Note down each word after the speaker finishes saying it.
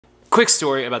Quick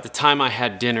story about the time I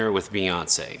had dinner with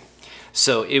Beyonce.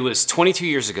 So it was 22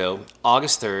 years ago,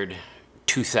 August 3rd,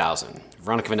 2000.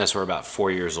 Veronica and Vanessa were about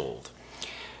 4 years old.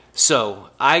 So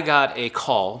I got a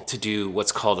call to do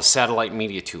what's called a satellite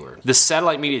media tour. This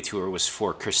satellite media tour was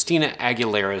for Christina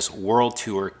Aguilera's world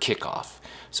tour kickoff.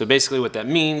 So basically what that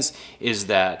means is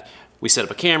that we set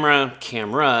up a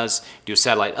cameras, do a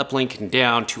satellite uplink and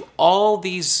down to all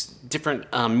these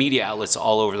different media outlets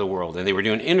all over the world. And they were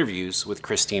doing interviews with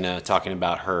Christina talking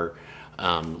about her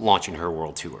launching her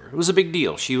world tour. It was a big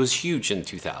deal. She was huge in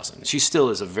 2000. She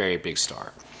still is a very big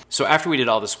star. So after we did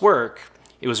all this work,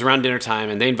 it was around dinner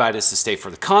time and they invited us to stay for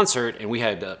the concert, and we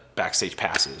had backstage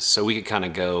passes so we could kind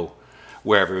of go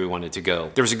wherever we wanted to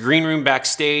go. There was a green room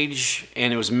backstage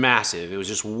and it was massive. It was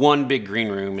just one big green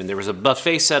room, and there was a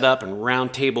buffet set up and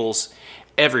round tables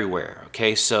everywhere,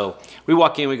 okay? So we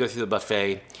walk in, we go through the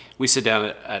buffet, we sit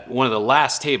down at one of the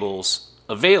last tables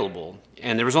available,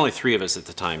 and there was only 3 of us at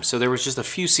the time, so there was just a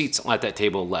few seats at that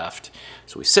table left.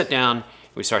 So we sit down, and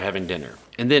we start having dinner.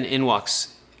 And then in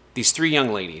walks these 3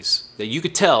 young ladies that you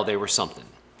could tell they were something.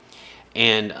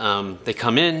 And they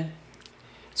come in,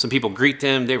 some people greet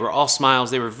them, they were all smiles,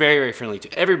 they were very, very friendly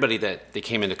to everybody that they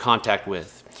came into contact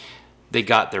with. They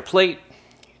got their plate,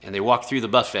 and they walked through the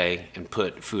buffet and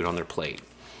put food on their plate.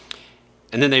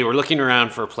 And then they were looking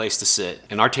around for a place to sit,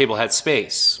 and our table had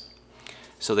space.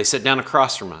 So they sat down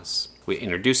across from us. We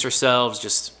introduced ourselves,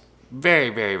 just very,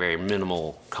 very, very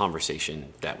minimal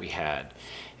conversation that we had.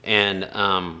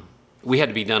 And we had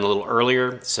to be done a little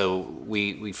earlier, so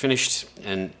we finished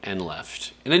and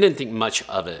left. And I didn't think much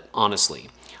of it, honestly.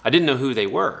 I didn't know who they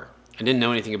were. I didn't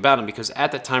know anything about them because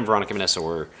at that time Veronica and Vanessa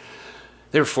were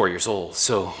 4 years old.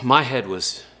 So my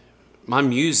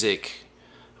music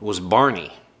was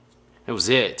Barney. That was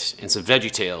it, and some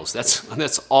VeggieTales.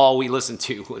 That's all we listened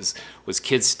to was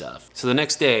kids stuff. So the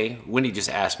next day, Wendy just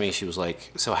asked me, she was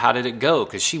like, so how did it go?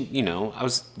 Because she, I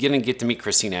was gonna get to meet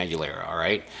Christina Aguilera, all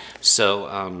right?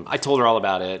 So I told her all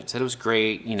about it, said it was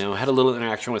great, had a little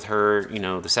interaction with her,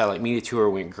 the satellite media tour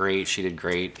went great, she did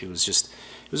great. It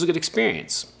was a good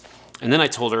experience. And then I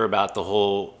told her about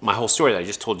my whole story that I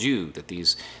just told you, that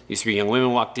these 3 young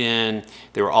women walked in,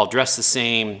 they were all dressed the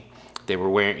same. They were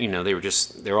wearing, they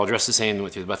were all dressed the same,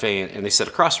 went through the buffet, and they sat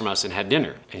across from us and had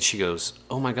dinner. And she goes,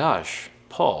 oh my gosh,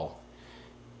 Paul,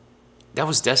 that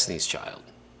was Destiny's Child.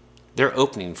 They're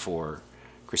opening for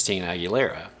Christina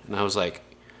Aguilera. And I was like,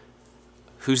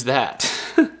 who's that?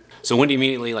 So Wendy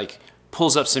immediately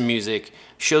pulls up some music,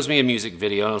 shows me a music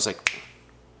video, and I was like,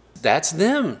 that's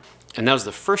them. And that was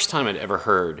the first time I'd ever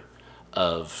heard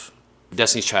of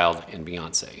Destiny's Child and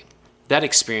Beyonce. That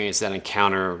experience, that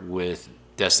encounter with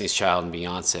Destiny's Child and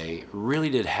Beyonce really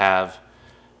did have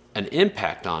an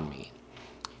impact on me.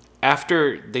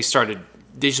 After they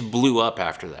just blew up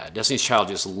after that. Destiny's Child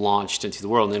just launched into the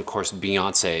world, and then of course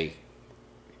Beyonce,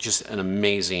 just an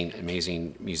amazing,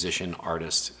 amazing musician,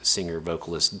 artist, singer,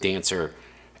 vocalist, dancer,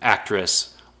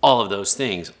 actress, all of those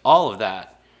things. All of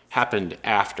that happened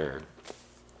after.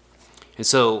 And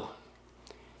so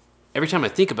every time I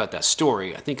think about that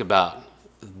story, I think about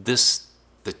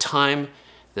the time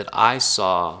that I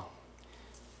saw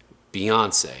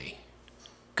Beyonce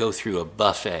go through a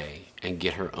buffet and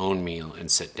get her own meal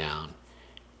and sit down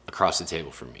across the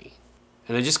table from me.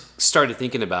 And I just started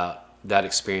thinking about that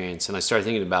experience, and I started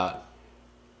thinking about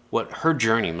what her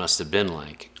journey must have been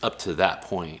like up to that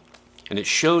point. And it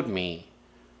showed me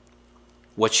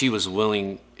what she was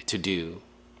willing to do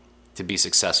to be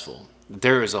successful.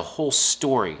 There is a whole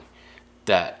story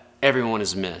that everyone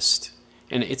has missed.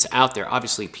 And it's out there.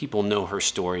 Obviously, people know her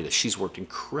story, that she's worked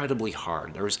incredibly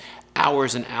hard. There was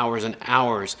hours and hours and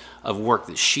hours of work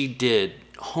that she did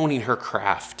honing her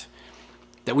craft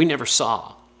that we never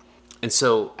saw. And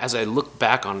so as I look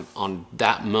back on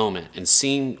that moment and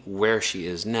seeing where she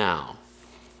is now,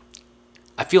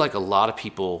 I feel like a lot of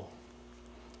people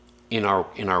in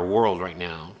our world right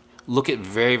now look at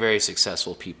very, very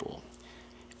successful people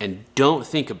and don't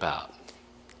think about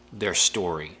their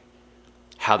story,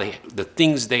 the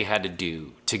things they had to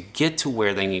do to get to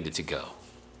where they needed to go.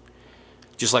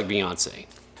 Just like Beyonce.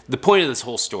 The point of this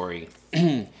whole story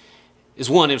is,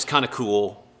 one, it was kind of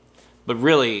cool, but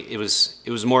really it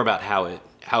was more about how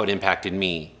it impacted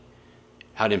me,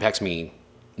 how it impacts me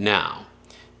now,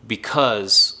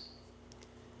 because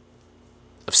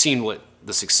of seeing what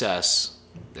the success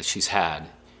that she's had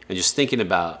and just thinking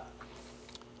about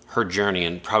her journey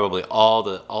and probably all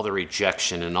the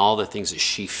rejection and all the things that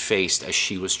she faced as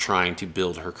she was trying to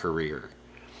build her career.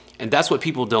 And that's what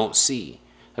people don't see.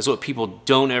 That's what people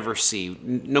don't ever see.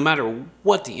 No matter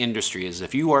what the industry is,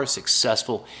 if you are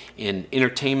successful in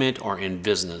entertainment or in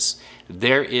business,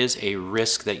 there is a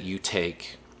risk that you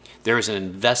take. There is an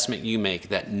investment you make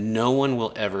that no one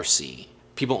will ever see.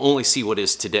 People only see what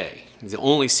is today. They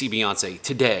only see Beyonce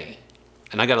today.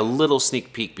 And I got a little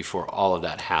sneak peek before all of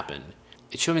that happened.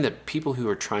 It showed me that people who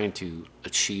are trying to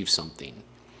achieve something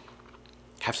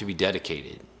have to be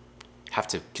dedicated, have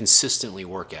to consistently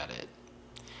work at it.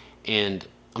 And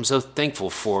I'm so thankful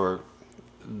for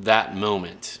that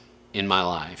moment in my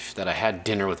life, that I had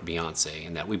dinner with Beyonce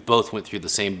and that we both went through the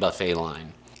same buffet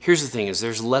line. Here's the thing is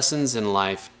there's lessons in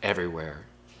life everywhere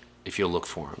if you'll look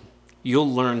for them.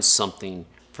 You'll learn something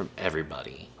from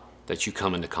everybody that you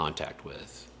come into contact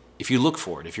with. If you look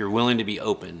for it, if you're willing to be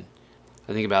open.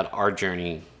 I think about our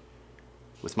journey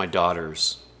with my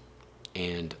daughters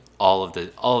and all of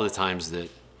the times that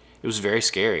it was very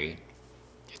scary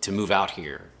to move out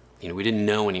here. You know, we didn't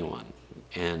know anyone,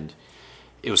 and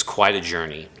it was quite a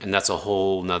journey, and that's a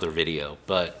whole nother video.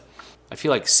 But I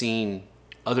feel like seeing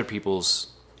other people's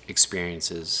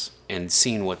experiences and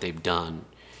seeing what they've done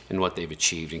and what they've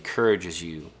achieved encourages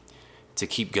you to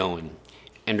keep going.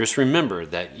 And just remember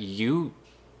that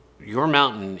your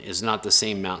mountain is not the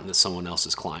same mountain that someone else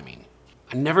is climbing.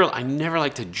 I never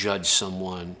like to judge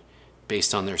someone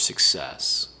based on their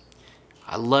success.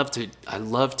 I love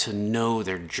to know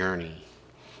their journey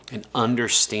and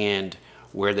understand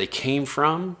where they came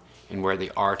from and where they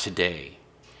are today.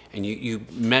 And you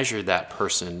measure that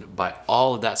person by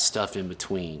all of that stuff in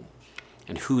between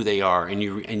and who they are, and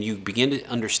you begin to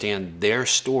understand their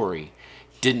story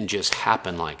didn't just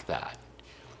happen like that.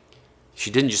 She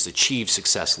didn't just achieve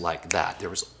success like that. There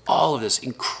was all of this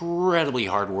incredibly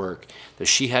hard work that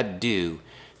she had to do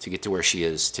to get to where she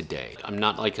is today. I'm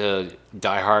not like a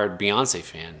diehard Beyonce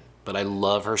fan, but I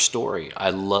love her story. I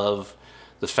love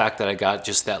the fact that I got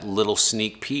just that little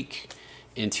sneak peek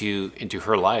into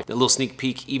her life, that little sneak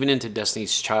peek even into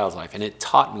Destiny's Child's life, and it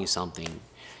taught me something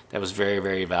that was very,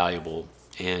 very valuable.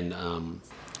 And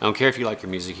I don't care if you like her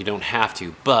music, you don't have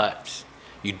to, but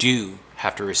you do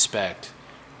have to respect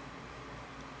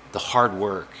the hard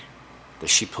work that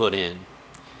she put in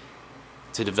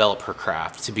to develop her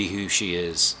craft, to be who she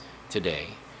is today.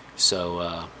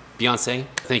 So Beyonce,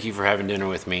 thank you for having dinner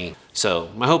with me. So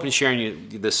my hope in sharing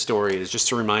you this story is just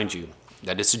to remind you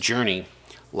that it's a journey,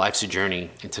 life's a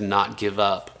journey, and to not give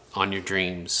up on your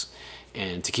dreams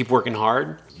and to keep working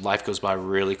hard. Life goes by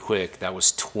really quick. That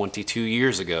was 22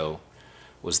 years ago,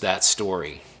 was that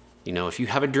story. You know, if you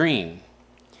have a dream,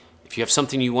 if you have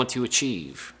something you want to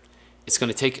achieve, it's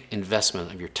going to take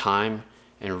investment of your time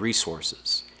and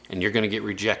resources, and you're going to get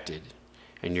rejected,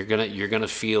 and you're going to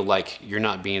feel like you're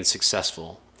not being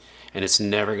successful, and it's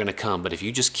never going to come. But if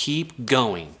you just keep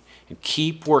going and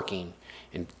keep working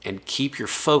and keep your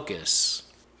focus,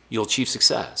 you'll achieve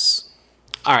success.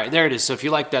 All right, there it is. So if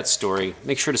you like that story,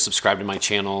 make sure to subscribe to my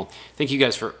channel. Thank you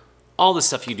guys for all the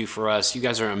stuff you do for us. You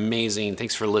guys are amazing.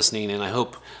 Thanks for listening, and I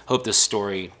hope this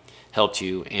story helped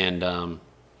you. And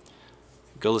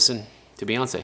go listen to Beyonce.